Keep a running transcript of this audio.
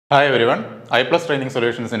Hi everyone, iPlus Training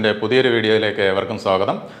Solutions in the പുതിയൊരു വീഡിയോയിലേക്ക് ഏവർക്കും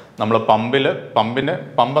സ്വാഗതം. നമ്മൾ പമ്പ്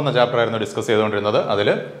എന്ന ചാപ്റ്റർ ആയിരുന്നു ഡിസ്കസ് ചെയ്തുകൊണ്ടിരുന്നത്. അതിൽ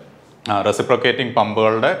റെസിപ്രോക്കേറ്റിംഗ്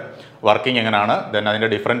പമ്പുകളുടെ വർക്കിംഗ് എങ്ങനെയാണ്, ദെൻ അതിൻ്റെ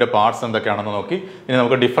ഡിഫറെൻറ്റ് പാർട്സ് എന്തൊക്കെയാണെന്ന് നോക്കി. ഇനി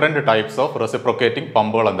നമുക്ക് ഡിഫറെൻറ്റ് ടൈപ്സ് ഓഫ് റെസിപ്രോക്കേറ്റിംഗ്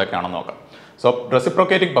പമ്പുകൾ എന്തൊക്കെയാണെന്ന് നോക്കാം. സോ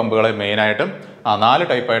റെസിപ്രോക്കേറ്റിംഗ് പമ്പുകളെ മെയിനായിട്ടും 4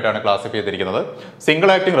 ടൈപ്പായിട്ടാണ് ക്ലാസിഫൈ ചെയ്തിരിക്കുന്നത്. സിംഗിൾ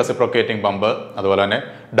ആക്ടിംഗ് റെസിപ്രോക്കേറ്റിംഗ് പമ്പ്, അതുപോലെ തന്നെ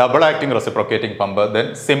double acting reciprocating pump, then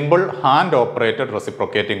simple hand operated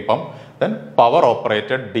reciprocating pump, then power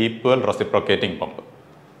operated deep well reciprocating pump.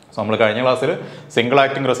 So നമ്മൾ കഴിഞ്ഞ ക്ലാസ്സിൽ single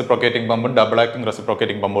acting reciprocating പമ്പും double acting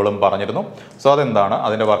reciprocating പമ്പുകളും പറഞ്ഞിരുന്നു. So അതെന്താണ്,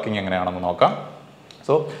 അതിൻ്റെ വർക്കിംഗ് എങ്ങനെയാണെന്ന് നോക്കാം.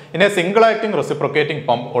 So, in a single acting reciprocating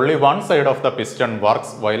pump, only one side of the piston works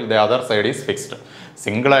while the other side is fixed.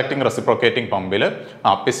 Single acting reciprocating പമ്പിൽ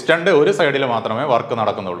പിസ്റ്റൻ്റെ ഒരു സൈഡിൽ മാത്രമേ work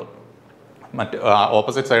നടക്കുന്നുള്ളൂ.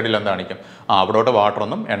 Opposite സൈഡിൽ എന്ത് കാണിക്കും, അവിടോട്ട് വാട്ടർ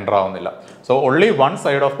ഒന്നും എൻ്റർ ആവുന്നില്ല. So only one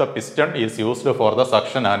side of the piston is used for the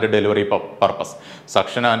suction and delivery purpose.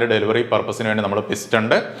 Suction and delivery പർപ്പസിന് വേണ്ടി നമ്മൾ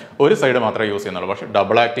പിസ്റ്റൻ്റെ ഒരു സൈഡ് മാത്രമേ യൂസ് ചെയ്യുന്നുള്ളൂ. പക്ഷേ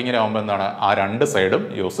ഡബിൾ ആക്ടിങ്ങിനാകുമ്പോൾ എന്താണ്, ആ രണ്ട് സൈഡും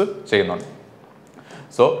യൂസ് ചെയ്യുന്നുണ്ട്.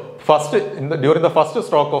 So during the first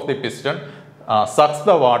stroke of the piston sucks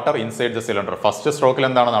the water inside the cylinder. First stroke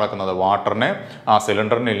എന്താണ് നടക്കുന്നത്, വാട്ടറിനെ ആ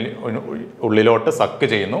സിലിണ്ടറിന് ഉള്ളിലോട്ട് സക്ക്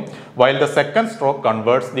ചെയ്യുന്നു. While the second stroke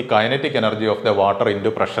converts the kinetic energy of the water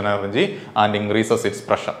into pressure energy and increases its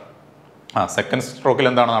pressure. Second സ്ട്രോക്കിൽ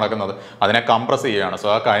എന്താണ് നടക്കുന്നത്, അതിനെ compress ചെയ്യുകയാണ്. സോ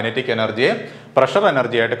ആ കൈനറ്റിക് എനർജിയെ പ്രഷർ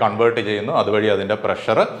എനർജി ആയിട്ട് കൺവേർട്ട് ചെയ്യുന്നു, അതുവഴി അതിൻ്റെ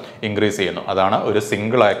പ്രഷർ ഇൻക്രീസ് ചെയ്യുന്നു. അതാണ് ഒരു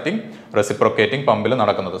സിംഗിൾ ആക്ടിംഗ് റെസിപ്രോക്കേറ്റിംഗ് പമ്പിൽ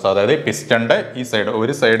നടക്കുന്നത്. സോ അതായത് പിസ്റ്റൻ്റെ ഈ സൈഡ്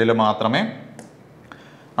ഒരു സൈഡിൽ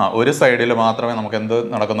മാത്രമേ നമുക്ക് എന്ത്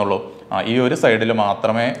നടക്കുന്നുള്ളൂ, ഈ ഒരു സൈഡിൽ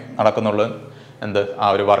മാത്രമേ നടക്കുന്നുള്ളൂ എന്ത്, ആ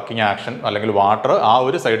ഒരു വർക്കിംഗ് ആക്ഷൻ അല്ലെങ്കിൽ വാട്ടർ ആ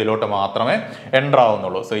ഒരു സൈഡിലോട്ട് മാത്രമേ എൻ്റർ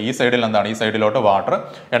ആവുന്നുള്ളൂ. സോ ഈ സൈഡിൽ എന്താണ്, ഈ സൈഡിലോട്ട് വാട്ടർ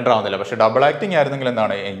എൻ്റർ ആവുന്നില്ല. പക്ഷേ ഡബിൾ ആക്ടിങ് ആയിരുന്നെങ്കിൽ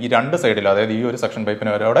എന്താണ്, ഈ രണ്ട് സൈഡിൽ, അതായത് ഈ ഒരു സെക്ഷൻ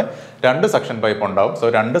പൈപ്പിന് വരെ അവിടെ 2 സെക്ഷൻ പൈപ്പ് ഉണ്ടാവും. സോ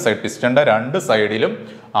പിസ്റ്റൻ്റെ 2 സൈഡിലും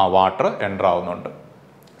ആ വാട്ടർ എൻ്റർ ആവുന്നുണ്ട്.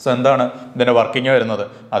 സോ എന്താണ് ഇതിൻ്റെ വർക്കിംഗ് വരുന്നത്,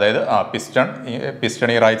 അതായത് പിസ്റ്റൺ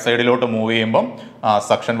ഈ റൈറ്റ് സൈഡിലോട്ട് മൂവ് ചെയ്യുമ്പം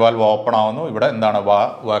സക്ഷൻ വാൽവ് ഓപ്പൺ ആവുന്നു. ഇവിടെ എന്താണ്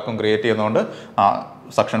വാക്യൂം ക്രിയേറ്റ് ചെയ്യുന്നതുകൊണ്ട്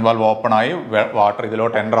സക്ഷൻ വാൽവ് ഓപ്പൺ ആയി വാട്ടർ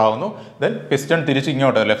ഇതിലോട്ട് എൻ്റർ ആവുന്നു. ദെൻ പിസ്റ്റൺ തിരിച്ച്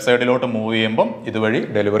ഇങ്ങോട്ട് ലെഫ്റ്റ് സൈഡിലോട്ട് മൂവ് ചെയ്യുമ്പം ഇതുവഴി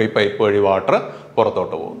ഡെലിവറി പൈപ്പ് വഴി വാട്ടർ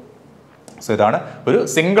പുറത്തോട്ട് പോകുന്നു. സോ ഇതാണ് ഒരു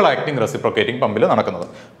സിംഗിൾ ആക്ടിംഗ് റെസിപ്രോക്കേറ്റിംഗ് പമ്പിൽ നടക്കുന്നത്.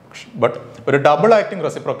 ബട്ട് ഒരു ഡബിൾ ആക്ടിംഗ്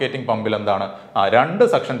റെസിപ്രോക്കേറ്റിംഗ് പമ്പിൽ എന്താണ്, 2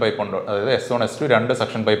 സെക്ഷൻ പൈപ്പ് ഉണ്ട്, അതായത് S1 S2 2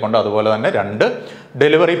 സെക്ഷൻ പൈപ്പ് ഉണ്ട്. അതുപോലെ തന്നെ 2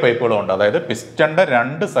 ഡെലിവറി പൈപ്പുകളും ഉണ്ട്. അതായത് പിസ്റ്റൻ്റെ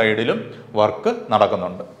 2 സൈഡിലും വർക്ക്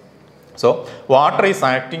നടക്കുന്നുണ്ട്. So water is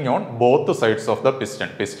acting on both sides of the piston.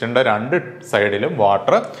 പിസ്റ്റൻ്റെ 2 സൈഡിലും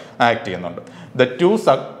വാട്ടർ ആക്ട് ചെയ്യുന്നുണ്ട്. The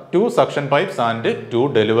two suction pipes and 2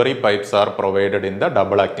 delivery pipes are provided in the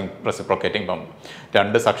double acting reciprocating pump.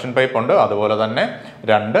 2 suction pipe ഉണ്ട്, അതുപോലെ തന്നെ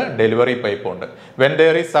 2 delivery pipe ഉണ്ട്. When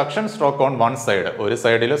there is suction stroke on one side, ഒരു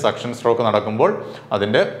സൈഡിൽ suction stroke നടക്കുമ്പോൾ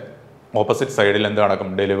അതിൻ്റെ opposite സൈഡിൽ എന്ത് നടക്കും,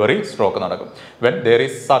 ഡെലിവറി സ്ട്രോക്ക് നടക്കും. When there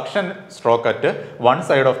is suction stroke at one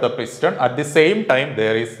side of the piston, at the same time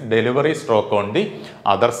there is delivery stroke on the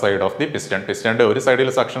other side of the piston. പിസ്റ്റൻ്റെ ഒരു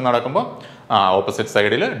സൈഡിൽ suction നടക്കുമ്പോൾ opposite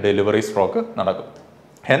സൈഡിൽ delivery stroke നടക്കും.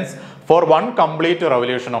 Hence, for one complete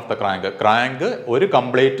revolution of the crank ഒരു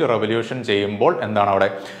complete revolution ചെയ്യുമ്പോൾ എന്താണ് അവിടെ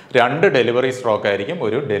 2 delivery stroke ആയിരിക്കും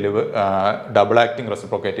ഒരു ഡബിൾ ആക്ടിംഗ്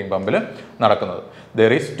റെസിപ്രോക്കേറ്റിംഗ് പമ്പിൽ നടക്കുന്നത്.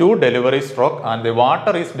 There is 2 delivery stroke and the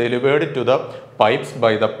water is delivered to the pipes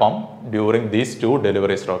by the pump during these 2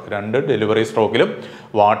 delivery stroke. 2 delivery സ്ട്രോക്കിലും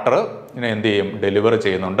water എന്ത് ചെയ്യും, ഡെലിവർ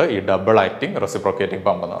ചെയ്യുന്നുണ്ട് ഈ ഡബിൾ ആക്ടിംഗ് റെസിപ്രോക്കേറ്റിംഗ്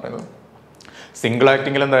പമ്പ് എന്ന് പറയുന്നത്. സിംഗിൾ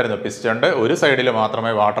ആക്ടിങ്ങിൽ എന്തായിരുന്നു, പിസ്റ്റൻ്റെ ഒരു സൈഡിൽ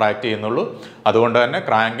മാത്രമേ വാട്ടർ ആക്ട് ചെയ്യുന്നുള്ളൂ. അതുകൊണ്ട് തന്നെ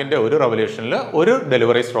ക്രാങ്കിൻ്റെ ഒരു റെവല്യൂഷനിൽ ഒരു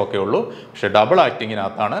ഡെലിവറി സ്ട്രോക്കേ ഉള്ളൂ. പക്ഷേ ഡബിൾ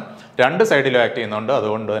ആക്ടിങ്ങിനകത്താണ് 2 സൈഡിലും ആക്ട് ചെയ്യുന്നുണ്ട്.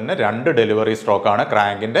 അതുകൊണ്ട് തന്നെ 2 ഡെലിവറി സ്ട്രോക്കാണ്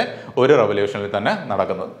ക്രാങ്കിൻ്റെ ഒരു റെവല്യൂഷനിൽ തന്നെ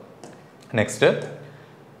നടക്കുന്നത്. Next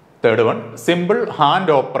third one, simple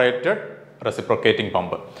hand operated reciprocating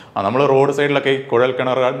pump. നമ്മൾ റോഡ് സൈഡിലൊക്കെ ഈ കുഴൽ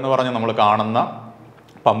കിണർ എന്ന് പറഞ്ഞ് നമ്മൾ കാണുന്ന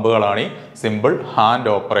പമ്പുകളാണ് ഈ simple hand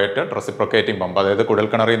operated reciprocating pump. അതായത്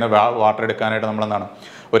കുഴൽക്കിണറിൽ നിന്ന് വാട്ടർ എടുക്കാനായിട്ട് നമ്മളെന്താണ്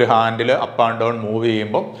ഒരു handle up and down move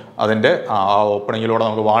ചെയ്യുമ്പോൾ അതിൻ്റെ ആ ഓപ്പണിങ്ങിലൂടെ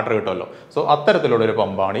നമുക്ക് വാട്ടർ കിട്ടുമല്ലോ. സോ അത്തരത്തിലുള്ളൊരു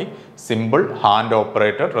പമ്പാണ് ഈ simple hand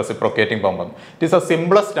operated reciprocating pump. It is A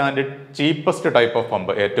simplest and cheapest type of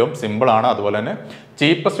pump. ഏറ്റവും സിമ്പിളാണ്, അതുപോലെ തന്നെ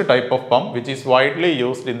cheapest type of pump which is widely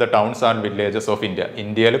used in the towns and villages of India.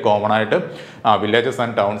 ഇന്ത്യയിൽ common ആയിട്ട് villages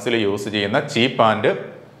and Townsville use ചെയ്യുന്ന ചീപ്പ് and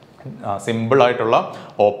സിമ്പിളായിട്ടുള്ള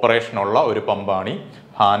ഓപ്പറേഷനുള്ള ഒരു പമ്പാണ് ഈ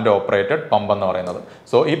ഹാൻഡ് ഓപ്പറേറ്റഡ് പമ്പ് എന്ന് പറയുന്നത്.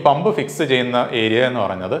 സോ ഈ പമ്പ് ഫിക്സ് ചെയ്യുന്ന ഏരിയ എന്ന്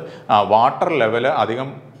പറയുന്നത് വാട്ടർ ലെവൽ അധികം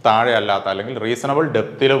താഴെ അല്ലാത്ത അല്ലെങ്കിൽ റീസണബിൾ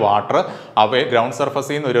ഡെപ്തിൽ വാട്ടർ ഗ്രൗണ്ട്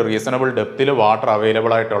സർഫസിൽ നിന്ന് ഒരു റീസണബിൾ ഡെപ്തിൽ വാട്ടർ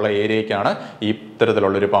അവൈലബിൾ ആയിട്ടുള്ള ഏരിയയ്ക്കാണ് ഈ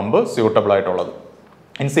ഇത്തരത്തിലുള്ളൊരു പമ്പ് സ്യൂട്ടബിൾ ആയിട്ടുള്ളത്.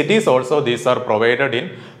 In cities also these are provided in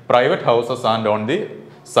private houses and on the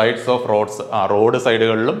sides of roads, road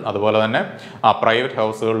സൈഡുകളിലും അതുപോലെ തന്നെ പ്രൈവറ്റ്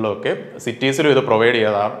ഹൗസുകളിലും ഒക്കെ സിറ്റീസിലും ഇത് പ്രൊവൈഡ്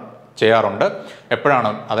ചെയ്യാറുണ്ട്.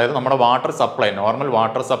 എപ്പോഴാണ്, അതായത് നമ്മുടെ water supply, normal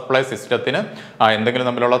water supply സിസ്റ്റത്തിന് എന്തെങ്കിലും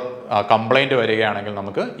തമ്മിലുള്ള കംപ്ലൈൻറ്റ് വരികയാണെങ്കിൽ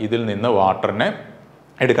നമുക്ക് ഇതിൽ നിന്ന് വാട്ടറിനെ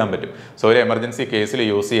എടുക്കാൻ പറ്റും. സോ ഒരു എമർജൻസി കേസിൽ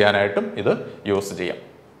യൂസ് ചെയ്യാനായിട്ടും ഇത് യൂസ് ചെയ്യാം.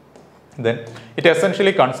 Then it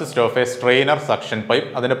essentially consists of a strainer suction pipe.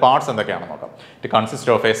 അതിൻ്റെ പാർട്സ് എന്തൊക്കെയാണെന്ന് നോക്കാം. It consists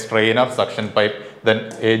of a strainer suction pipe, then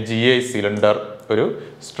a GI cylinder, ഒരു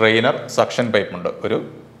strainer suction pipe ഉണ്ട്, ഒരു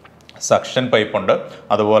സക്ഷൻ പൈപ്പ് ഉണ്ട്,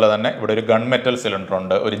 അതുപോലെ തന്നെ ഇവിടെ ഒരു ഗൺ മെറ്റൽ സിലിണ്ടർ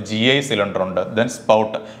ഉണ്ട്, ഒരു GI സിലിണ്ടർ ഉണ്ട്, ദെൻ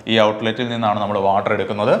സ്പൗട്ട്, ഈ ഔട്ട്ലെറ്റിൽ നിന്നാണ് നമ്മൾ വാട്ടർ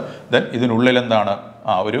എടുക്കുന്നത്. ദെൻ ഇതിനുള്ളിൽ എന്താണ്,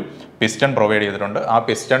 ഒരു പിസ്റ്റൺ പ്രൊവൈഡ് ചെയ്തിട്ടുണ്ട്. ആ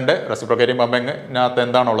പിസ്റ്റൻ്റെ റെസിപ്രോക്കേറ്റിംഗ് പമ്പിനകത്ത്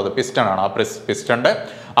എന്താണുള്ളത്, പിസ്റ്റൺ ആണ്. ആ പിസ്റ്റൻ്റെ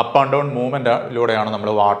അപ്പ് ആൻഡ് ഡൗൺ മൂവ്മെൻറ്റിലൂടെയാണ് നമ്മൾ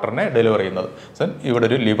വാട്ടറിനെ ഡെലിവർ ചെയ്യുന്നത്. സോ ഇവിടെ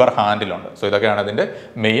ഒരു ലിവർ ഹാൻഡിലുണ്ട്. സോ ഇതൊക്കെയാണ് ഇതിൻ്റെ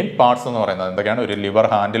മെയിൻ പാർട്സ് എന്ന് പറയുന്നത്. എന്തൊക്കെയാണ്, ഒരു ലിവർ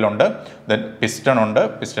ഹാൻഡിലുണ്ട്, ദെൻ പിസ്റ്റൺ ഉണ്ട്,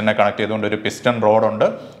 പിസ്റ്റനെ കണക്ട് ചെയ്തുകൊണ്ട് ഒരു പിസ്റ്റൺ റോഡുണ്ട്,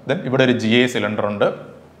 ദെൻ ഇവിടെ ഒരു GI സിലിണ്ടർ ഉണ്ട്,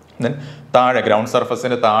 ദെൻ താഴെ ഗ്രൗണ്ട്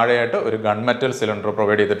സർഫസിന് താഴെയായിട്ട് ഒരു ഗൺ മെറ്റൽ സിലിണ്ടർ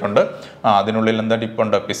പ്രൊവൈഡ് ചെയ്തിട്ടുണ്ട്. അതിനുള്ളിൽ എന്താ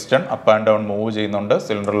ടിപ്പുണ്ട്, piston up and down move ചെയ്യുന്നുണ്ട്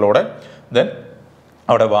സിലിണ്ടറിലൂടെ. ദെൻ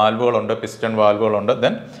അവിടെ വാൽവുകളുണ്ട്, പിസ്റ്റൺ വാൽവുകളുണ്ട്.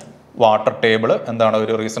 ദെൻ വാട്ടർ ടേബിൾ, എന്താണ്,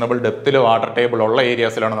 ഒരു റീസണബിൾ ഡെപ്തിൽ വാട്ടർ ടേബിൾ ഉള്ള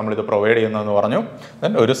ഏരിയാസിലാണ് നമ്മളിത് പ്രൊവൈഡ് ചെയ്യുന്നതെന്ന് പറഞ്ഞു.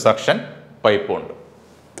 ദെൻ ഒരു സക്ഷൻ പൈപ്പും ഉണ്ട്.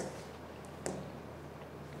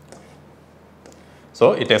 So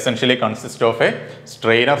it essentially consists of a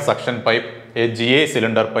strainer suction pipe, a GI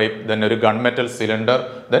cylinder pipe, then a gunmetal cylinder,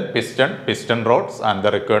 then piston rods and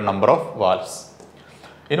the required number of valves.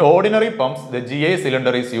 In ordinary pumps, the GI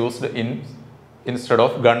cylinder is used instead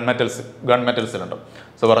of gunmetal cylinder.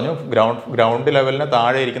 So പറഞ്ഞു ground ലെവലിന്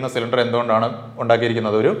താഴെ ഇരിക്കുന്ന cylinder എന്തുകൊണ്ടാണ്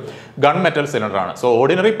ഉണ്ടാക്കിയിരിക്കുന്നത്, ഒരു gun metal cylinder ആണ്. So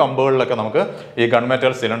ordinary പമ്പുകളിലൊക്കെ നമുക്ക് ഈ gun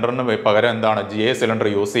metal സിലിണ്ടറിന് പകരം എന്താണ്, GI സിലിണ്ടർ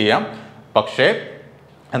യൂസ് ചെയ്യാം. പക്ഷേ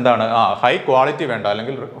എന്താണ്, ഹൈ ക്വാളിറ്റി വേണ്ട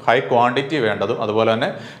അല്ലെങ്കിൽ ഹൈ ക്വാണ്ടിറ്റി വേണ്ടതും അതുപോലെ തന്നെ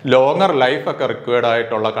ലോങ്ങർ ലൈഫ് ഒക്കെ റിക്വയർഡ്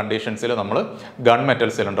ആയിട്ടുള്ള കണ്ടീഷൻസിൽ നമ്മൾ ഗൺ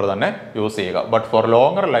മെറ്റൽ സിലിണ്ടർ തന്നെ യൂസ് ചെയ്യുക. But for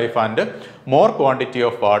longer life and more quantity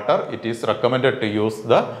of water it is recommended to use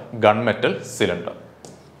the gun metal cylinder.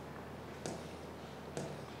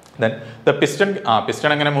 Then the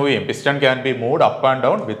piston എങ്ങനെ മൂവ് ചെയ്യും, piston can be moved up and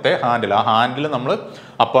down with a handle. ആ handle നമ്മൾ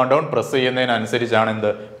up and down press ചെയ്യുന്നതിനനുസരിച്ചാണ് എന്ത്,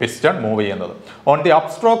 piston move ചെയ്യുന്നത്. On the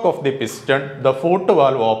up stroke of the piston the foot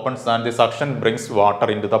valve opens and the suction brings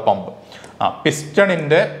water in to the pump.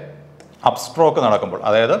 പിസ്റ്റണിൻ്റെ up stroke നടക്കുമ്പോൾ,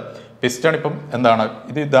 അതായത് piston ഇപ്പം എന്താണ്,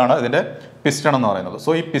 ഇതാണ് ഇതിൻ്റെ പിസ്റ്റൺ എന്ന് പറയുന്നത്. സോ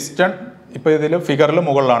ഈ പിസ്റ്റൺ ഇപ്പോൾ ഇതിൽ ഫിഗറിൽ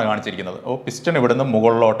മുകളിലാണ് കാണിച്ചിരിക്കുന്നത്. പിസ്റ്റൺ ഇവിടുന്ന്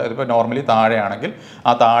മുകളിലോട്ട്, ഇതിപ്പോൾ നോർമലി താഴെയാണെങ്കിൽ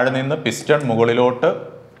ആ താഴെ നിന്ന് പിസ്റ്റൺ മുകളിലോട്ട്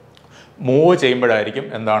മൂവ് ചെയ്യുമ്പോഴായിരിക്കും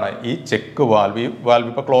എന്താണ്, ഈ ചെക്ക് വാൽവ്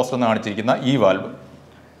ഇപ്പോൾ ക്ലോസ് എന്ന് കാണിച്ചിരിക്കുന്ന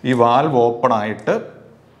ഈ വാൽവ് ഓപ്പൺ ആയിട്ട്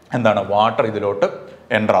എന്താണ്, വാട്ടർ ഇതിലോട്ട്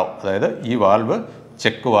എൻ്റർ ആവും. അതായത് ഈ വാൽവ്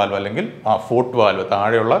ചെക്ക് വാൽവ് അല്ലെങ്കിൽ ഫുട്ട് വാൽവ്,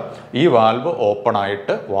 താഴെയുള്ള ഈ വാൽവ് ഓപ്പൺ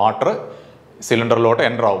ആയിട്ട് വാട്ടർ സിലിണ്ടറിലോട്ട്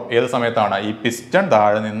എൻ്റർ ആവും. ഏത് സമയത്താണ്, ഈ പിസ്റ്റൺ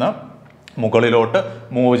താഴെ നിന്ന് മുകളിലോട്ട്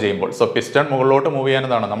മൂവ് ചെയ്യുമ്പോൾ. സോ പിസ്റ്റൺ മുകളിലോട്ട് മൂവ്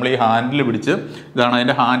ചെയ്യാനതാണ് നമ്മൾ ഈ ഹാൻഡിൽ പിടിച്ച്, ഇതാണ്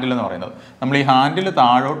അതിൻ്റെ ഹാൻഡിൽ എന്ന് പറയുന്നത്. നമ്മൾ ഈ ഹാൻഡിൽ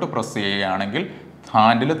താഴോട്ട് പ്രസ് ചെയ്യുകയാണെങ്കിൽ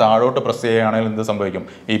എന്ത് സംഭവിക്കും,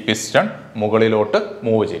 ഈ പിസ്റ്റൺ മുകളിലോട്ട്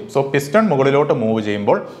മൂവ് ചെയ്യും. സോ പിസ്റ്റൺ മുകളിലോട്ട് മൂവ്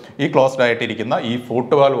ചെയ്യുമ്പോൾ ഈ ക്ലോസ്ഡ് ആയിട്ടിരിക്കുന്ന ഈ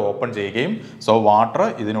ഫുട്ട് വാൽവ് ഓപ്പൺ ചെയ്യുകയും സോ വാട്ടർ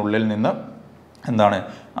ഇതിനുള്ളിൽ നിന്ന് എന്താണ്,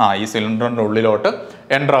 ഈ സിലിണ്ടറിൻ്റെ ഉള്ളിലോട്ട്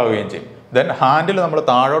എൻ്റർ ആവുകയും ചെയ്യും. ദെൻ ഹാൻഡിൽ നമ്മൾ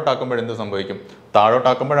താഴോട്ടാക്കുമ്പോൾ എന്ത് സംഭവിക്കും,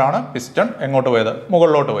 താഴോട്ടാക്കുമ്പോഴാണ് പിസ്റ്റൺ എങ്ങോട്ട് പോയത്,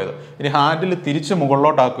 മുകളിലോട്ട് പോയത്. ഇനി ഹാൻഡിൽ തിരിച്ച്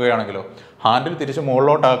മുകളിലോട്ടാക്കുകയാണെങ്കിലോ, ഹാൻഡിൽ തിരിച്ച്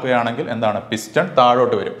മുകളിലോട്ടാക്കുകയാണെങ്കിൽ എന്താണ്, പിസ്റ്റൺ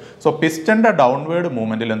താഴോട്ട് വരും. സോ പിസ്റ്റൻ്റെ ഡൗൺവേർഡ്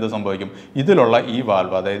മൂവ്മെൻറ്റിൽ എന്ത് സംഭവിക്കും, ഇതിലുള്ള ഈ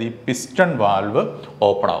വാൽവ്, അതായത് ഈ പിസ്റ്റൺ വാൽവ്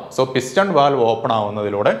ഓപ്പൺ ആവും. സോ പിസ്റ്റൺ വാൽവ് ഓപ്പൺ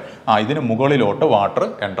ആവുന്നതിലൂടെ ഇതിന് മുകളിലോട്ട് വാട്ടർ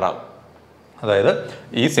എൻ്റർ ആവും. അതായത്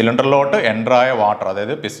ഈ സിലിണ്ടറിലോട്ട് എൻ്റർ ആയ വാട്ടർ,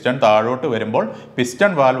 അതായത് പിസ്റ്റൺ താഴോട്ട് വരുമ്പോൾ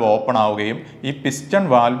പിസ്റ്റൺ വാൽവ് ഓപ്പൺ ആവുകയും ഈ പിസ്റ്റൺ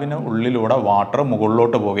വാൽവിന് ഉള്ളിലൂടെ വാട്ടർ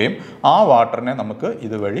മുകളിലോട്ട് പോവുകയും ആ വാട്ടറിനെ നമുക്ക്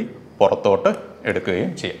ഇതുവഴി പുറത്തോട്ട്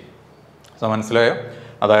എടുക്കുകയും ചെയ്യും. സോ മനസ്സിലായോ?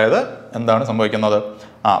 അതായത് എന്താണ് സംഭവിക്കുന്നത്,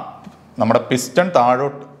 നമ്മുടെ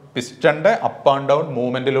പിസ്റ്റൻ്റെ up and down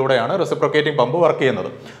മൂവ്മെൻറ്റിലൂടെയാണ് reciprocating pump work ചെയ്യുന്നത്.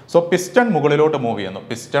 സോ പിസ്റ്റൺ മുകളിലോട്ട് മൂവ് ചെയ്യുന്നു.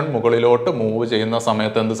 പിസ്റ്റൺ മുകളിലോട്ട് മൂവ് ചെയ്യുന്ന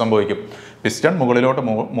സമയത്ത് എന്ത് സംഭവിക്കും, പിസ്റ്റൺ മുകളിലോട്ട്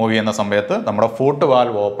മൂവ് ചെയ്യുന്ന സമയത്ത് നമ്മുടെ ഫുട്ട്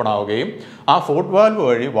വാൽവ് ഓപ്പൺ ആവുകയും ആ ഫുട്ട് വാൽവ്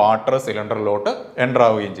വഴി വാട്ടർ സിലിണ്ടറിലോട്ട് എൻ്റർ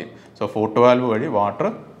ആവുകയും ചെയ്യും. സോ ഫുട്ട് വാൽവ് വഴി വാട്ടർ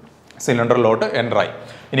സിലിണ്ടറിലോട്ട് എൻ്റർ ആയി.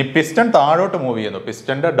 ഇനി പിസ്റ്റൺ താഴോട്ട് മൂവ് ചെയ്യുന്നു.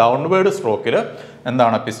 പിസ്റ്റൻ്റെ ഡൗൺവേർഡ് സ്ട്രോക്കിൽ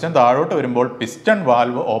എന്താണ്, പിസ്റ്റൺ താഴോട്ട് വരുമ്പോൾ പിസ്റ്റൺ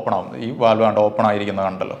വാൽവ് ഓപ്പൺ ആവും. ഈ വാൽവ് കണ്ട് ഓപ്പൺ ആയിരിക്കുന്നത്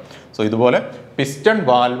കണ്ടല്ലോ. സോ ഇതുപോലെ പിസ്റ്റൺ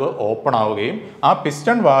വാൽവ് ഓപ്പൺ ആവുകയും ആ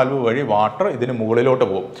പിസ്റ്റൺ വാൽവ് വഴി വാട്ടർ ഇതിന് മുകളിലോട്ട്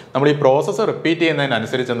പോകും. നമ്മൾ ഈ പ്രോസസ്സ് റിപ്പീറ്റ്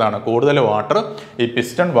ചെയ്യുന്നതിനനുസരിച്ച് എന്താണ്, കൂടുതൽ വാട്ടർ ഈ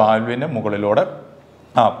പിസ്റ്റൺ വാൽവിന്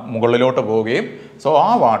മുകളിലോട്ട് പോവുകയും സോ ആ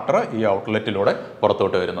വാട്ടർ ഈ ഔട്ട്ലെറ്റിലൂടെ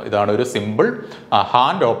പുറത്തോട്ട് വരുന്നു. ഇതാണ് ഒരു simple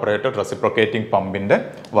hand operated reciprocating പമ്പിൻ്റെ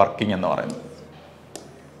working എന്ന് പറയുന്നത്.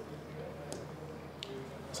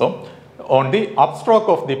 So on the upstroke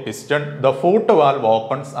of the piston, the foot valve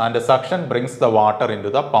opens and suction brings the water into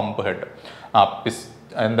the pump head.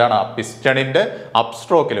 എന്താണ് പിസ്റ്റണിൻ്റെ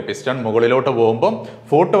അപ്സ്ട്രോക്കിൽ പിസ്റ്റൺ മുകളിലോട്ട് പോകുമ്പം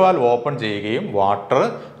ഫൂട്ട് വാൽവ് ഓപ്പൺ ചെയ്യുകയും വാട്ടർ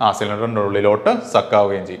ആ സിലിണ്ടറിൻ്റെ ഉള്ളിലോട്ട്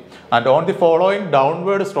സക്കാവുകയും ചെയ്യും. And on the following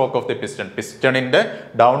downward stroke of the പിസ്റ്റണിൻ്റെ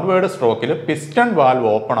downward സ്ട്രോക്കിൽ piston valve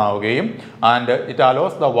open ആവുകയും and it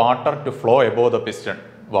allows the water to flow above the piston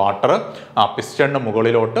water ആ പിസ്റ്റണിന്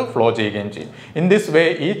മുകളിലോട്ട് ഫ്ലോ ചെയ്യുകയും ചെയ്യും. In this way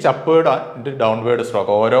each upward and downward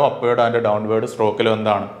stroke ഓരോ upward and downward സ്ട്രോക്കിലും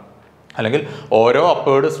എന്താണ് അല്ലെങ്കിൽ ഓരോ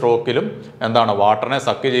upward സ്ട്രോക്കിലും എന്താണ് വാട്ടറിനെ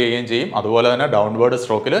സക്ക് ചെയ്യുകയും ചെയ്യും. അതുപോലെ തന്നെ ഡൗൺവേർഡ്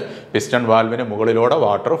സ്ട്രോക്കിൽ പിസ്റ്റൺ വാൽവിന് മുകളിലൂടെ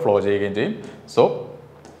വാട്ടർ ഫ്ലോ ചെയ്യുകയും ചെയ്യും. സോ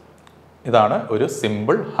ഇതാണ് ഒരു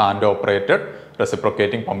simple hand operated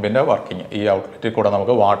reciprocating പമ്പിൻ്റെ working. ഈ ഔട്ട്ലെറ്റിൽ കൂടെ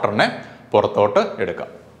നമുക്ക് വാട്ടറിനെ പുറത്തോട്ട് എടുക്കാം.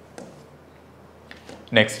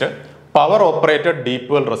 Next power operated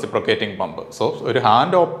deep well reciprocating pump. So ഒരു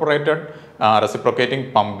ഹാൻഡ് ഓപ്പറേറ്റഡ് റെസിപ്രോക്കേറ്റിംഗ്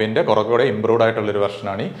പമ്പിൻ്റെ കുറച്ചുകൂടെ ഇംപ്രൂവ്ഡ് ആയിട്ടുള്ളൊരു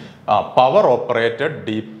വെർഷനാണ് ഈ power operated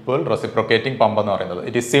deep well reciprocating pump എന്ന് പറയുന്നത്.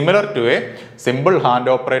 It is similar to A simple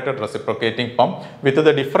hand operated reciprocating pump with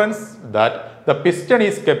the difference that the piston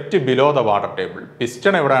is kept below the water table.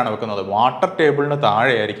 Piston എവിടെയാണ് വെക്കുന്നത്? Water ടേബിളിന്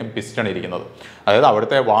താഴെയായിരിക്കും piston ഇരിക്കുന്നത്. അതായത്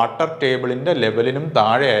അവിടുത്തെ water ടേബിളിൻ്റെ ലെവലിനും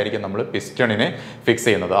താഴെയായിരിക്കും നമ്മൾ പിസ്റ്റണിനെ fix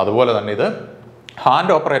ചെയ്യുന്നത്. അതുപോലെ തന്നെ ഇത്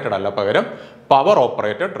ഹാൻഡ് ഓപ്പറേറ്റഡ് അല്ല, പകരം power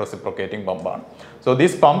operated reciprocating പമ്പാണ്. So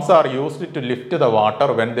these pumps are used to lift the water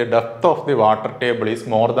when the depth of the water table is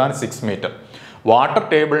more than 6 metre. Water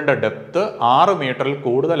ടേബിളിൻ്റെ ഡെപ്ത് 6 മീറ്ററിൽ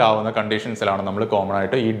കൂടുതലാവുന്ന കണ്ടീഷൻസിലാണ് നമ്മൾ കോമൺ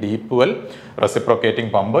ആയിട്ട് ഈ deep well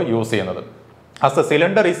reciprocating pump use ചെയ്യുന്നത്. As the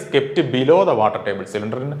cylinder is kept below the water table,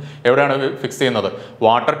 സിലിണ്ടറിന് എവിടെയാണ് fix ചെയ്യുന്നത്?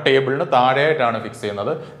 Water ടേബിളിന് താഴെയായിട്ടാണ് fix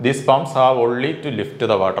ചെയ്യുന്നത്. These pumps have only to lift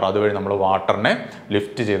the water. അതുവഴി നമ്മൾ വാട്ടറിനെ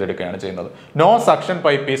ലിഫ്റ്റ് ചെയ്തെടുക്കുകയാണ് ചെയ്യുന്നത്. No suction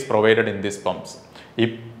pipe is provided in these pumps. ഈ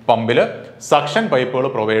പമ്പിൽ സക്ഷൻ പൈപ്പുകൾ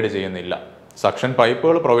പ്രൊവൈഡ് ചെയ്യുന്നില്ല. സക്ഷൻ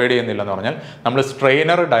പൈപ്പുകൾ പ്രൊവൈഡ് ചെയ്യുന്നില്ല എന്ന് പറഞ്ഞാൽ നമ്മൾ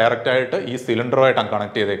സ്ട്രെയിനർ ഡയറക്റ്റ് ആയിട്ട് ഈ സിലിണ്ടറുമായിട്ട്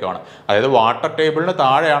കണക്ട് ചെയ്തേക്കാണ്. അതായത് വാട്ടർ ടേബിളിന്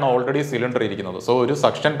താഴെയാണ് ഓൾറെഡി സിലിണ്ടർ ഇരിക്കുന്നത്. സോ ഒരു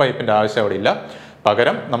സക്ഷൻ പൈപ്പിൻ്റെ ആവശ്യം അവിടെ ഇല്ല.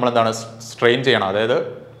 പകരം നമ്മൾ എന്താണ് സ്ട്രെയിൻ ചെയ്യണം. അതായത്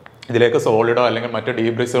ഇതിലേക്ക് സോളിഡോ അല്ലെങ്കിൽ മറ്റ്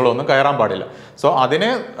ഡീബ്രിസുകളോ ഒന്നും കയറാൻ പാടില്ല. സോ അതിനെ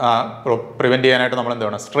പ്രിവെൻറ്റ് ചെയ്യാനായിട്ട് നമ്മൾ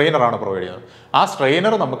എന്താണ് സ്ട്രെയിനറാണ് പ്രൊവൈഡ് ചെയ്യുന്നത്. ആ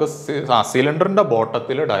സ്ട്രെയിനർ നമുക്ക് സിലിണ്ടറിൻ്റെ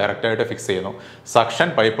ബോട്ടത്തിൽ ഡയറക്റ്റായിട്ട് ഫിക്സ് ചെയ്യുന്നു. സക്ഷൻ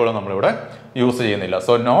പൈപ്പുകൾ നമ്മളിവിടെ യൂസ് ചെയ്യുന്നില്ല.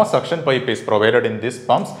 So no suction pipe is provided in this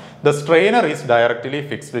pumps. The strainer is directly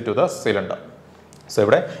fixed to the cylinder. So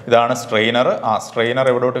ഇവിടെ ഇതാണ് സ്ട്രെയിനർ. ആ സ്ട്രെയിനർ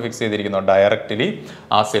എവിടോട്ട് ഫിക്സ് ചെയ്തിരിക്കുന്നു? ഡയറക്റ്റ്ലി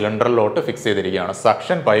ആ സിലിണ്ടറിലോട്ട് ഫിക്സ് ചെയ്തിരിക്കുകയാണ്.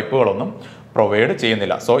 സക്ഷൻ പൈപ്പുകളൊന്നും പ്രൊവൈഡ്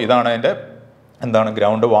ചെയ്യുന്നില്ല. സോ ഇതാണ് അതിൻ്റെ എന്താണ്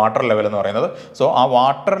ഗ്രൗണ്ട് വാട്ടർ ലെവൽ എന്ന് പറയുന്നത്. സോ ആ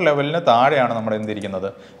വാട്ടർ ലെവലിന് താഴെയാണ് നമ്മുടെ എന്തിരിക്കുന്നത്?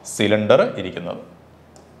 സിലിണ്ടർ ഇരിക്കുന്നത്.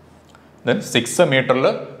 ദെൻ 6 മീറ്ററിൽ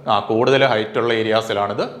കൂടുതൽ ഹൈറ്റുള്ള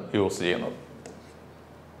ഏരിയാസിലാണിത് യൂസ് ചെയ്യുന്നത്.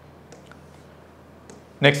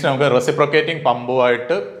 നെക്സ്റ്റ് നമുക്ക് റെസിപ്രോക്കേറ്റിംഗ്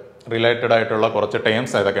പമ്പുമായിട്ട് റിലേറ്റഡ് ആയിട്ടുള്ള കുറച്ച്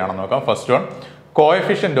ടേംസ് ഏതൊക്കെയാണെന്ന് നോക്കാം. First one,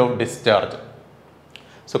 coefficient of discharge.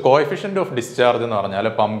 So coefficient of discharge എന്ന് പറഞ്ഞാൽ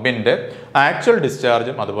പമ്പിൻ്റെ ആക്ച്വൽ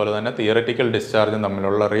ഡിസ്ചാർജും അതുപോലെ തന്നെ തിയററ്റിക്കൽ ഡിസ്ചാർജും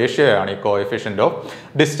തമ്മിലുള്ള റേഷ്യോയാണ് ഈ കോഎഫിഷ്യൻ്റ് ഓഫ്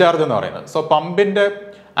ഡിസ്ചാർജ് എന്ന് പറയുന്നത്. സോ പമ്പിൻ്റെ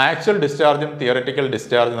ആക്ച്വൽ ഡിസ്ചാർജും തിയററ്റിക്കൽ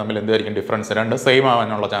ഡിസ്ചാർജും തമ്മിൽ എന്തായിരിക്കും ഡിഫറൻസ്? രണ്ട് സെയിം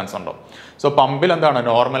ആവാനുള്ള ചാൻസ് ഉണ്ടോ? സോ പമ്പിൽ എന്താണ്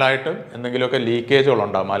നോർമലായിട്ട് എന്തെങ്കിലുമൊക്കെ ലീക്കേജുകൾ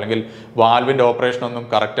ഉണ്ടാകും, അല്ലെങ്കിൽ വാൽവിൻ്റെ ഓപ്പറേഷൻ ഒന്നും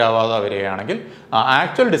കറക്റ്റ് ആവാതെ വരികയാണെങ്കിൽ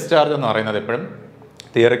ആക്ച്വൽ ഡിസ്ചാർജ് എന്ന് പറയുന്നത് എപ്പോഴും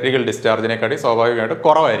തിയററ്റിക്കൽ ഡിസ്ചാർജിനെക്കാട്ടി സ്വാഭാവികമായിട്ട്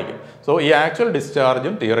കുറവായിരിക്കും. സോ ഈ ആക്ച്വൽ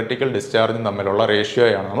ഡിസ്ചാർജും തിയററ്റിക്കൽ ഡിസ്ചാർജും തമ്മിലുള്ള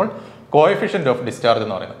റേഷ്യോയാണ് നമ്മൾ കോഎഫിഷ്യൻ്റ് ഓഫ് ഡിസ്ചാർജ്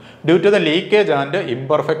എന്ന് പറയുന്നത്. Due to the leakage and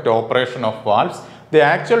imperfect operation of valves, the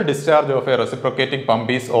actual discharge of a reciprocating pump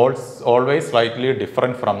is always slightly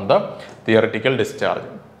different from the theoretical discharge.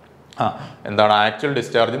 എന്താണ് actual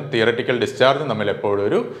ഡിസ്ചാർജും theoretical ഡിസ്ചാർജും തമ്മിൽ എപ്പോഴും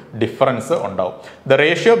ഒരു difference ഉണ്ടാവും. The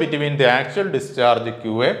ratio between the actual discharge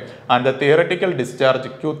QA and the theoretical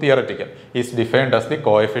discharge Q theoretical is defined as the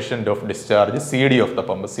coefficient of discharge CD of the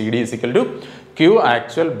pump. CD is equal to Q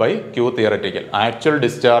actual by Q theoretical. Actual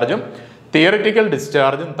ഡിസ്ചാർജും theoretical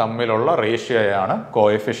ഡിസ്ചാർജും തമ്മിലുള്ള റേഷ്യോയാണ്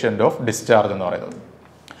coefficient of discharge എന്ന് പറയുന്നത്.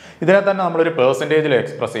 ഇതിനെ തന്നെ നമ്മളൊരു പെർസെൻറ്റേജിൽ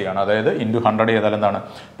express ചെയ്യുകയാണ്. അതായത് into 100 ചെയ്താൽ എന്താണ്?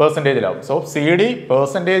 പെർസെൻറ്റേജിലാവും. സോ CD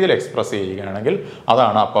പെർസെൻറ്റേജിൽ എക്സ്പ്രസ് ചെയ്യുകയാണെങ്കിൽ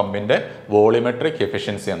അതാണ് ആ പമ്പിൻ്റെ വോളിമെട്രിക്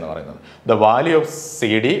എഫിഷ്യൻസി എന്ന് പറയുന്നത്. The value of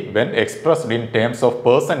CD when expressed in terms of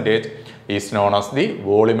percentage is known as the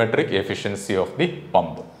volumetric efficiency of the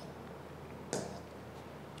pump.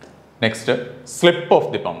 Next, slip of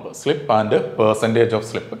the pump. Slip and percentage of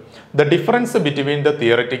slip. The difference between the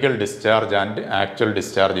theoretical discharge and actual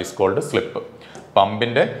discharge is called slip.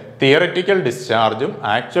 പമ്പിൻ്റെ theoretical ഡിസ്ചാർജും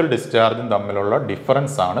actual ഡിസ്ചാർജും തമ്മിലുള്ള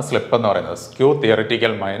difference ആണ് slip എന്ന് പറയുന്നത്. Q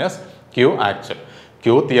theoretical minus Q actual.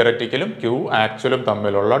 Q തിയററ്റിക്കലും Q ആക്ച്വലും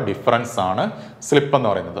തമ്മിലുള്ള difference ആണ് slip എന്ന്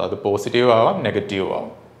പറയുന്നത്. അത് positive ആവാം, നെഗറ്റീവ്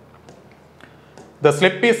ആവാം. The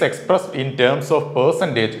slip is expressed in terms of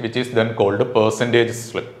percentage, which is then called percentage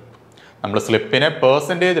slip. നമ്മൾ സ്ലിപ്പിനെ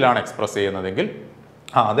പെർസെൻറ്റേജിലാണ് എക്സ്പ്രസ് ചെയ്യുന്നതെങ്കിൽ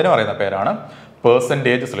അതിന് പറയുന്ന പേരാണ്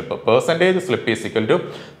percentage slip. Percentage slip is equal to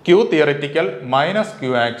Q theoretical minus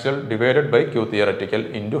Q actual divided by Q theoretical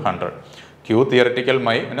into 100. Q theoretical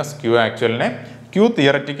minus Q ആക്ച്വലിനെ Q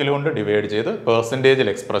theoretical കൊണ്ട് divide ചെയ്ത് പെർസെൻറ്റേജിൽ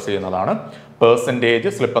express ചെയ്യുന്നതാണ് percentage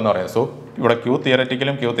slip എന്ന് പറയുന്നത്. സോ ഇവിടെ ക്യൂ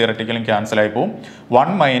തിയററ്റിക്കലും ക്യാൻസൽ ആയി പോകും.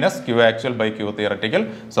 1 minus Q actual by Q theoretical.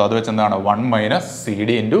 So അത് വെച്ച് എന്താണ് 1 മൈനസ് CD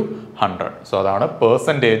ഇൻറ്റു 100. സോ അതാണ്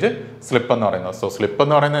പെർസെൻറ്റേജ് സ്ലിപ്പ് എന്ന് പറയുന്നത്. സോ സ്ലിപ്പ്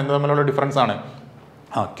എന്ന് പറയുന്നത് എന്ത് തമ്മിലുള്ള ഡിഫറൻസ് ആണ്?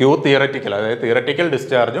 ക്യൂ തിയററ്റിക്കൽ, അതായത് തിയററ്റിക്കൽ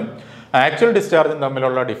ഡിസ്ചാർജും ആക്ച്വൽ ഡിസ്ചാർജും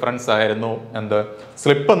തമ്മിലുള്ള ഡിഫറൻസ് ആയിരുന്നു എന്ത്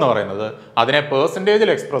സ്ലിപ്പ് എന്ന് പറയുന്നത്. അതിനെ പെർസെൻറ്റേജിൽ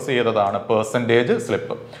എക്സ്പ്രസ് ചെയ്തതാണ് percentage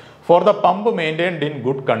slip. For the pump maintained in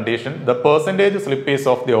good condition, the percentage slip is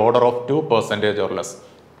of the order of 2% or less.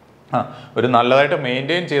 ഒരു നല്ലതായിട്ട്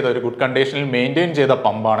മെയിൻറ്റെയിൻ ചെയ്ത ഒരു ഗുഡ് കണ്ടീഷനിൽ മെയിൻറ്റെയിൻ ചെയ്ത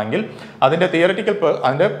പമ്പാണെങ്കിൽ അതിൻ്റെ തിയററ്റിക്കൽ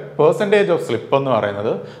അതിൻ്റെ പെർസെൻറ്റേജ് ഓഫ് സ്ലിപ്പ് എന്ന്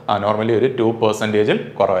പറയുന്നത് നോർമലി ഒരു 2%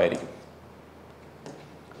 കുറവായിരിക്കും.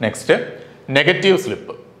 Next negative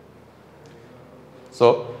slip. So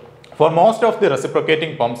for most of the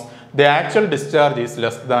reciprocating pumps, the actual discharge is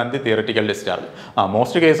less than the theoretical discharge.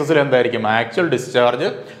 Most കേസസിൽ എന്തായിരിക്കും? ആക്ച്വൽ ഡിസ്ചാർജ്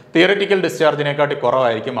തിയററ്റിക്കൽ ഡിസ്ചാർജിനെക്കാട്ടി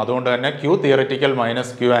കുറവായിരിക്കും. അതുകൊണ്ട് തന്നെ Q theoretical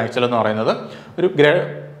minus Q actual എന്ന് പറയുന്നത് ഒരു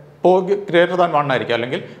ഗ്രേറ്റർ ദാൻ 1 ആയിരിക്കും,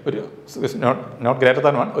 അല്ലെങ്കിൽ ഒരു നോട്ട് ഗ്രേറ്റർ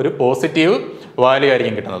ദാൻ 1 ഒരു പോസിറ്റീവ് വാല്യൂ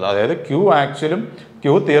ആയിരിക്കും കിട്ടുന്നത്. അതായത് ക്യൂ ആക്ച്വലും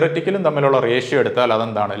ക്യൂ തിയററ്റിക്കലും തമ്മിലുള്ള റേഷ്യോ എടുത്താൽ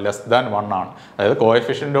അതെന്താണ്? ലെസ് ദാൻ 1 ആണ്. അതായത്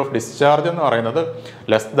കോഎഫിഷ്യൻ്റ് ഓഫ് ഡിസ്ചാർജ് എന്ന് പറയുന്നത്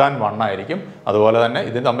ലെസ് ദാൻ 1 ആയിരിക്കും. അതുപോലെ തന്നെ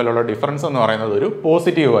ഇത് തമ്മിലുള്ള ഡിഫറൻസ് എന്ന് പറയുന്നത് ഒരു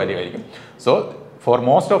പോസിറ്റീവ് വാല്യൂ ആയിരിക്കും. So for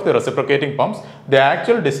most of the reciprocating pumps, the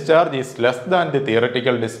actual discharge is less than the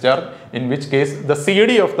theoretical discharge, in which case the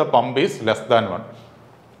CD of the pump is less than 1.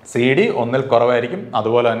 CD ഒന്നിൽ കുറവായിരിക്കും.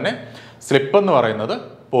 അതുപോലെ തന്നെ slip എന്ന് പറയുന്നത്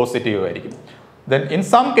positive ആയിരിക്കും. Then in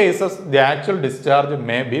some cases the actual discharge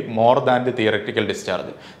may be more than the theoretical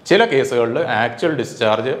discharge. ചില കേസുകളിൽ actual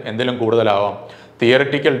discharge എന്തിലും കൂടുതലാവാം?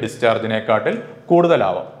 തിയററ്റിക്കൽ ഡിസ്ചാർജിനെക്കാട്ടിൽ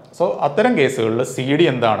കൂടുതലാവാം. സോ അത്തരം കേസുകളിൽ CD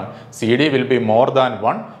എന്താണ്? CD will be more than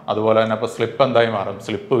 1. അതുപോലെ തന്നെ അപ്പോൾ സ്ലിപ്പ് എന്തായി മാറും?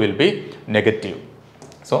 Slip will be negative.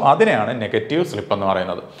 So അതിനെയാണ് നെഗറ്റീവ് സ്ലിപ്പ് എന്ന്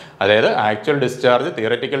പറയുന്നത്. അതായത് ആക്ച്വൽ ഡിസ്ചാർജ്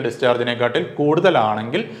തിയററ്റിക്കൽ ഡിസ്ചാർജിനെക്കാട്ടിൽ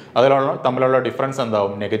കൂടുതലാണെങ്കിൽ അതിലുള്ള തമ്മിലുള്ള ഡിഫറൻസ്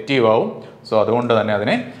എന്താവും? നെഗറ്റീവ് ആവും. സോ അതുകൊണ്ട് തന്നെ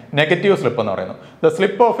അതിനെ നെഗറ്റീവ് സ്ലിപ്പ് എന്ന് പറയുന്നു. The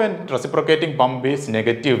slip of A reciprocating pump is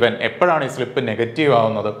negative when. എപ്പോഴാണ് ഈ സ്ലിപ്പ് നെഗറ്റീവ്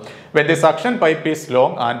ആവുന്നത്? When the suction pipe is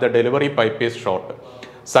long and the delivery pipe is short.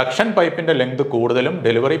 Suction പൈപ്പിന്റെ ലെങ്ത് കൂടുതലും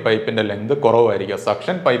ഡെലിവറി പൈപ്പിന്റെ ലെങ്ത് കുറവായിരിക്കും.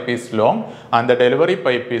 Suction pipe is long and the delivery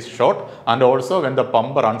pipe is short and also when the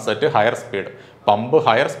pump runs at higher speed. Pump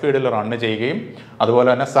higher സ്പീഡിൽ run ചെയ്യുകയും അതുപോലെ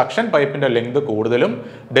തന്നെ suction പൈപ്പിന്റെ length കൂടുതലും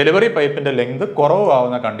ഡെലിവറി പൈപ്പിന്റെ ലെങ്ത്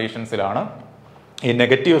കുറവാകുന്ന കണ്ടീഷൻസിലാണ് ഈ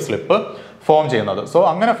നെഗറ്റീവ് സ്ലിപ്പ് ഫോം ചെയ്യുന്നത്. സോ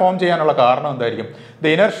അങ്ങനെ ഫോം ചെയ്യാനുള്ള കാരണം എന്തായിരിക്കും?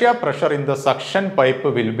 The inertia pressure in the suction pipe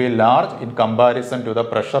will be large in comparison to the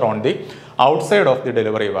pressure on the outside of the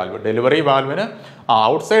delivery valve. Delivery വാൽവിന്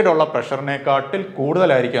outside ഉള്ള പ്രഷറിനെക്കാട്ടിൽ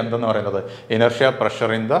കൂടുതലായിരിക്കും എന്തെന്ന് പറയുന്നത്? Inertia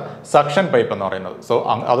pressure in the suction pipe എന്ന് പറയുന്നത്. So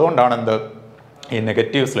അതുകൊണ്ടാണ് എന്ത് ഈ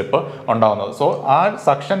negative slip ഉണ്ടാകുന്നത്. സോ ആ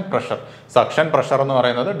സക്ഷൻ പ്രഷർ എന്ന്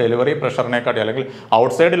പറയുന്നത് ഡെലിവറി പ്രഷറിനെക്കാട്ടി അല്ലെങ്കിൽ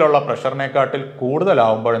ഔട്ട്സൈഡിലുള്ള പ്രഷറിനെക്കാട്ടിൽ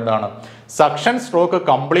കൂടുതലാവുമ്പോൾ എന്താണ്? സക്ഷൻ സ്ട്രോക്ക്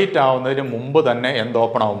കംപ്ലീറ്റ് ആവുന്നതിന് മുമ്പ് തന്നെ എന്ത്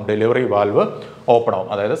ഓപ്പൺ ആവും? ഡെലിവറി വാൽവ് ഓപ്പൺ ആവും.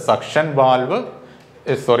 അതായത്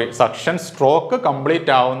സക്ഷൻ സ്ട്രോക്ക്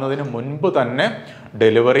കംപ്ലീറ്റ് ആവുന്നതിന് മുൻപ് തന്നെ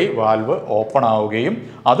ഡെലിവറി വാൽവ് ഓപ്പൺ ആവുകയും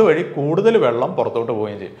അതുവഴി കൂടുതൽ വെള്ളം പുറത്തോട്ട്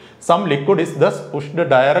പോവുകയും ചെയ്യും. Some liquid is thus pushed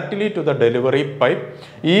directly to the delivery pipe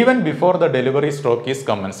even before the delivery stroke is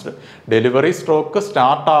commenced. Delivery stroke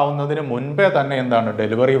start ആവുന്നതിന് മുൻപേ തന്നെ എന്താണ്?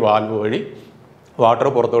 ഡെലിവറി വാൽവ് വഴി വാട്ടർ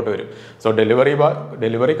പുറത്തോട്ട് വരും. സോ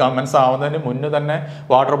ഡെലിവറി കമൻസ് ആവുന്നതിന് മുന്നേ തന്നെ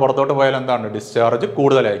വാട്ടർ പുറത്തോട്ട് പോയാൽ എന്താണ്? ഡിസ്ചാർജ്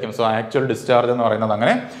കൂടുതലായിരിക്കും. സോ ആക്ച്വൽ ഡിസ്ചാർജ് എന്ന് പറയുന്നത്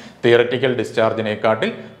അങ്ങനെ തിയററ്റിക്കൽ ഡിസ്ചാർജിനെക്കാട്ടിൽ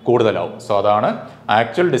കൂടുതലാവും. സോ അതാണ്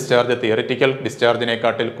actual discharge theoretical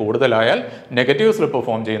ഡിസ്ചാർജിനെക്കാട്ടിൽ കൂടുതലായാൽ negative slip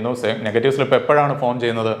form ചെയ്യുന്നു. നെഗറ്റീവ് സ്ലിപ്പ് എപ്പോഴാണ് ഫോം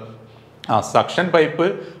ചെയ്യുന്നത്? സക്ഷൻ പൈപ്പ്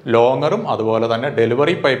ലോങ്ങറും അതുപോലെ തന്നെ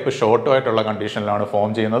ഡെലിവറി പൈപ്പ് ഷോർട്ടും ആയിട്ടുള്ള കണ്ടീഷനിലാണ് ഫോം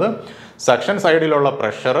ചെയ്യുന്നത്. സക്ഷൻ സൈഡിലുള്ള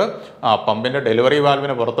പ്രഷർ പമ്പിൻ്റെ ഡെലിവറി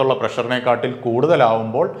വാൽവിന് പുറത്തുള്ള പ്രഷറിനെക്കാട്ടിൽ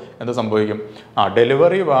കൂടുതലാവുമ്പോൾ എന്ത് സംഭവിക്കും?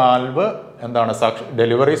 ഡെലിവറി വാൽവ് എന്താണ്?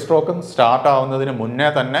 ഡെലിവറി സ്ട്രോക്ക് സ്റ്റാർട്ട് ആവുന്നതിന് മുന്നേ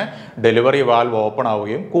തന്നെ ഡെലിവറി വാൽവ് ഓപ്പൺ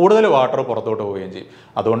ആവുകയും കൂടുതൽ വാട്ടർ പുറത്തോട്ട് പോവുകയും ചെയ്യും.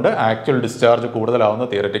 അതുകൊണ്ട് actual discharge കൂടുതലാവുന്ന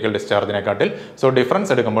theoretical ഡിസ്ചാർജിനെക്കാട്ടിൽ. So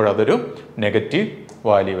difference എടുക്കുമ്പോൾ അതൊരു നെഗറ്റീവ്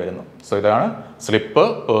വാല്യൂ വരുന്നു. സോ ഇതാണ് slip,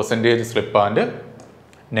 percentage slip and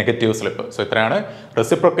negative slip. So ഇത്രയാണ്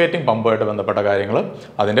റെസിപ്രോക്കേറ്റിംഗ് പമ്പുമായിട്ട് ബന്ധപ്പെട്ട കാര്യങ്ങൾ.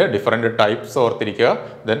 അതിൻ്റെ ഡിഫറെൻറ്റ് ടൈപ്സ് ഓർത്തിരിക്കുക.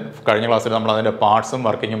 ദെൻ കഴിഞ്ഞ ക്ലാസ്സിൽ നമ്മൾ അതിൻ്റെ പാർട്സും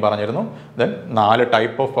വർക്കിങ്ങും പറഞ്ഞിരുന്നു. Then 4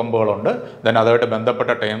 type of പമ്പുകളുണ്ട്. ദെൻ അതുമായിട്ട്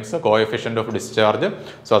ബന്ധപ്പെട്ട terms coefficient of discharge.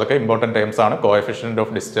 So അതൊക്കെ ഇമ്പോർട്ടൻറ്റ് ടേംസ് ആണ്. Coefficient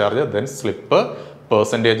of discharge, then slip,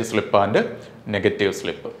 percentage slip and negative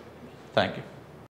slip. Thank you.